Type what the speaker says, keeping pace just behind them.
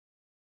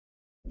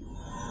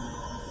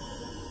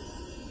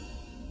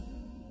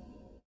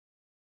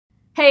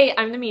Hey,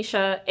 I'm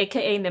Namisha,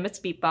 aka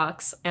Nimitz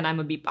Beatbox, and I'm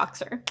a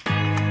beatboxer.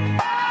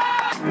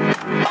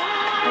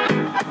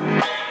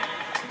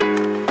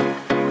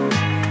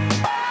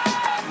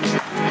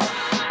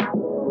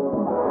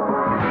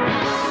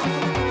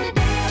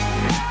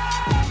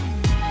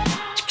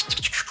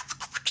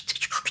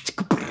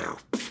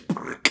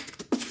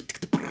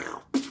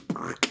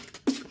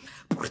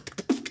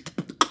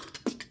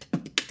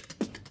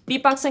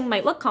 Beatboxing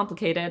might look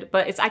complicated,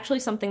 but it's actually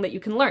something that you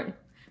can learn.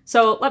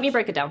 So let me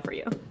break it down for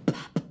you.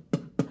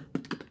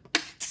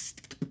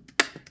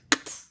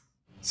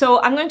 So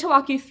I'm going to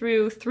walk you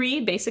through 3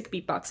 basic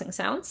beatboxing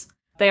sounds.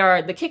 They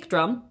are the kick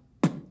drum,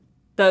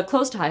 the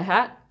closed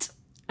hi-hat,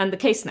 and the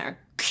K-snare.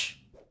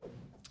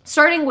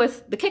 Starting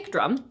with the kick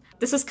drum,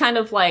 this is kind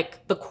of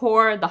like the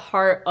core, the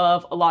heart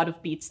of a lot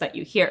of beats that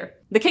you hear.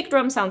 The kick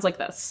drum sounds like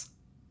this.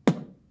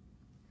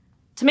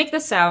 To make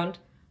this sound,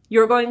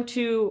 you're going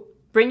to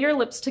bring your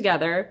lips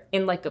together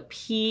in like a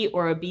P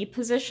or a B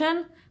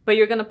position, but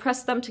you're going to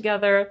press them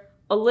together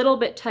a little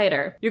bit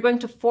tighter. You're going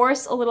to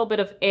force a little bit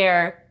of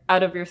air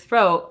out of your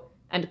throat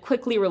and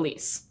quickly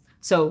release.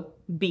 So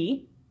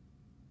B,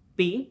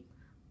 B,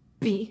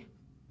 B,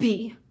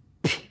 B,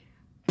 P,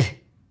 P,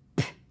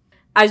 P.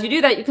 As you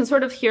do that, you can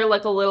sort of hear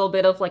like a little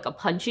bit of like a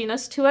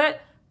punchiness to it.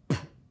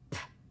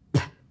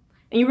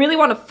 And you really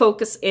want to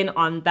focus in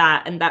on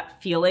that and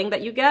that feeling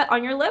that you get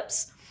on your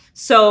lips.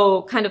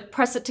 So kind of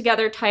press it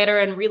together tighter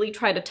and really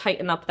try to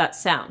tighten up that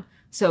sound.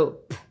 So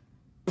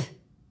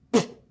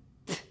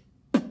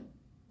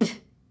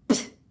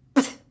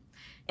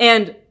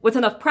and with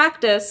enough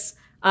practice,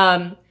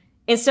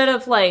 instead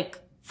of like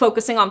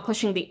focusing on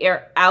pushing the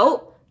air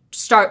out,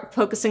 start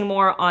focusing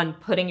more on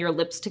putting your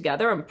lips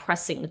together and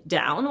pressing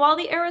down while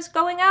the air is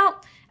going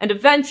out. And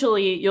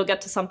eventually you'll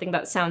get to something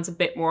that sounds a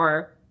bit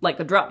more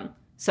like a drum.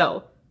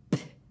 So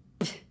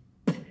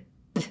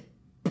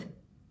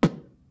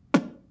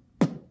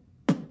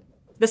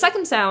the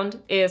second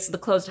sound is the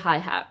closed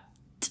hi-hat.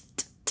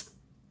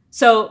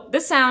 So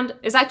this sound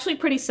is actually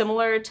pretty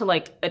similar to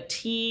like a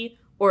T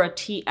or a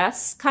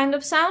TS kind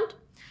of sound.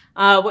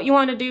 What you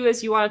want to do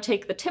is you want to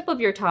take the tip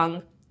of your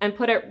tongue and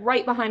put it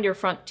right behind your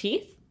front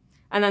teeth,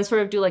 and then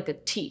sort of do like a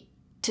T,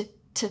 T,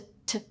 T,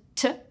 T,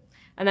 T.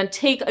 And then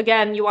take,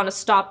 again, you want to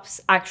stop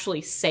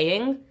actually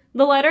saying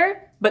the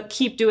letter, but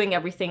keep doing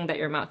everything that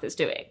your mouth is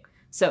doing.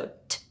 So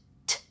T,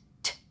 T,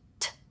 T,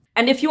 T.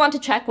 And if you want to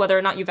check whether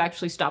or not you've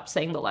actually stopped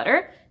saying the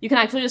letter, you can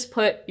actually just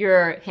put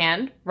your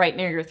hand right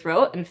near your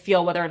throat and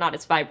feel whether or not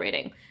it's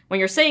vibrating. When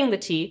you're saying the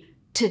T,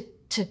 T,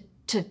 T,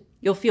 T,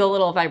 you'll feel a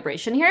little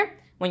vibration here.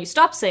 When you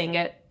stop saying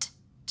it, t,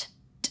 t,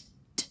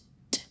 t,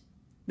 t,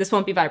 this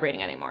won't be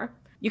vibrating anymore.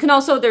 You can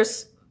also,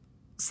 there's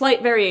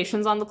slight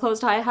variations on the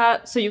closed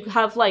hi-hat. So you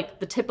have like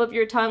the tip of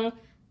your tongue,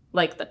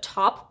 like the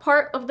top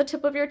part of the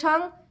tip of your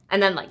tongue,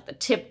 and then like the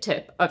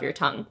tip of your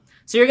tongue.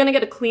 So you're gonna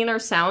get a cleaner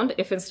sound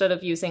if instead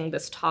of using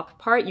this top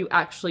part, you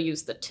actually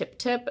use the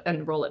tip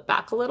and roll it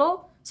back a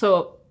little.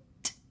 So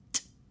t,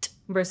 t, t,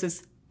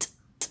 versus t,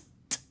 t,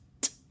 t,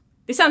 t.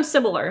 They sound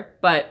similar,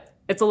 but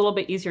it's a little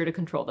bit easier to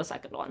control the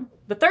second one.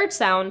 The third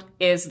sound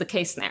is the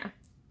K-snare.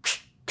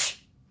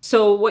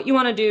 So what you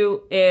want to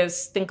do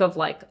is think of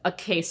like a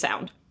K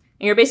sound.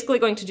 And you're basically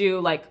going to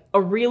do like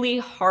a really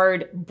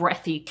hard,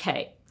 breathy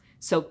K.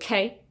 So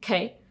K,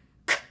 K,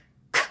 K,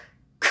 K,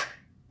 K,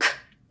 K.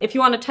 If you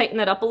want to tighten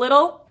it up a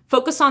little,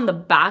 focus on the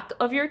back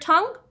of your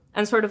tongue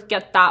and sort of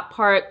get that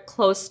part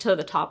close to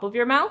the top of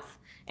your mouth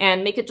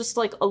and make it just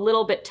like a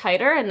little bit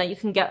tighter, and then you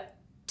can get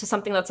to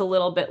something that's a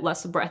little bit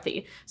less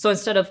breathy. So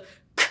instead of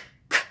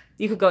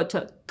you could go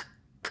to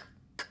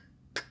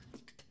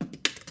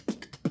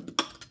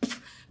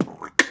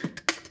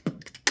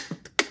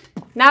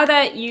Now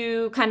that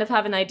you kind of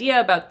have an idea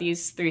about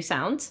these 3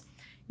 sounds,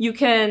 you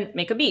can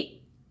make a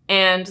beat.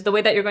 And the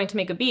way that you're going to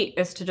make a beat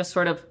is to just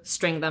sort of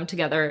string them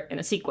together in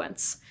a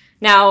sequence.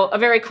 Now, a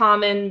very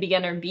common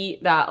beginner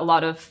beat that a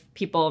lot of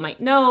people might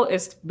know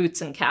is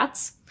boots and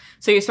cats.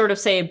 So you sort of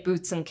say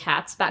boots and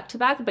cats back to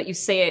back, but you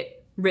say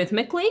it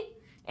rhythmically,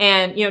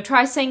 and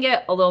try saying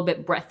it a little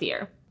bit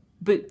breathier.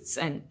 Boots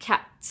and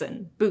cats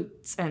and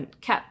boots and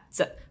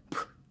cats.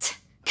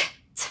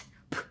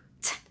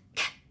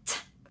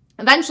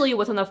 Eventually,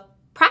 with enough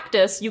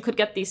practice, you could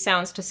get these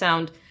sounds to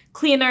sound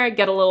cleaner,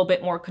 get a little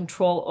bit more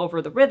control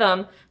over the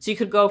rhythm. So you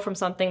could go from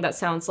something that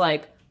sounds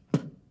like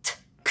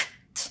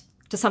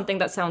to something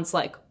that sounds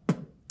like.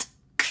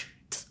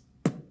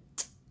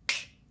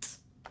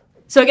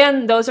 So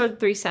again, those are the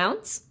 3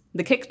 sounds: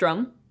 the kick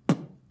drum,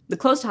 the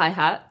closed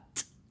hi-hat,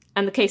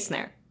 and the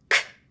K-snare.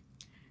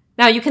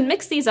 Now you can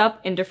mix these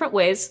up in different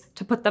ways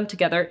to put them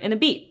together in a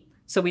beat.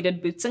 So we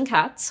did boots and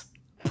cats.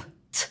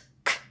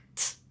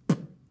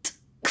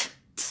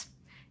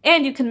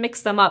 And you can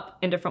mix them up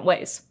in different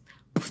ways.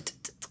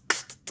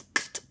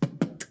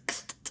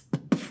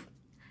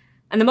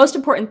 And the most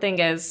important thing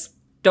is,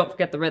 don't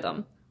forget the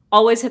rhythm.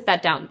 Always hit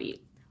that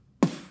downbeat.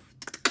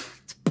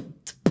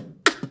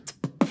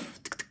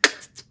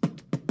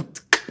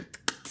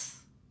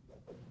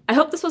 I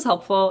hope this was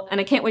helpful, and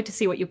I can't wait to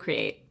see what you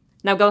create.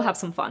 Now go have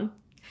some fun.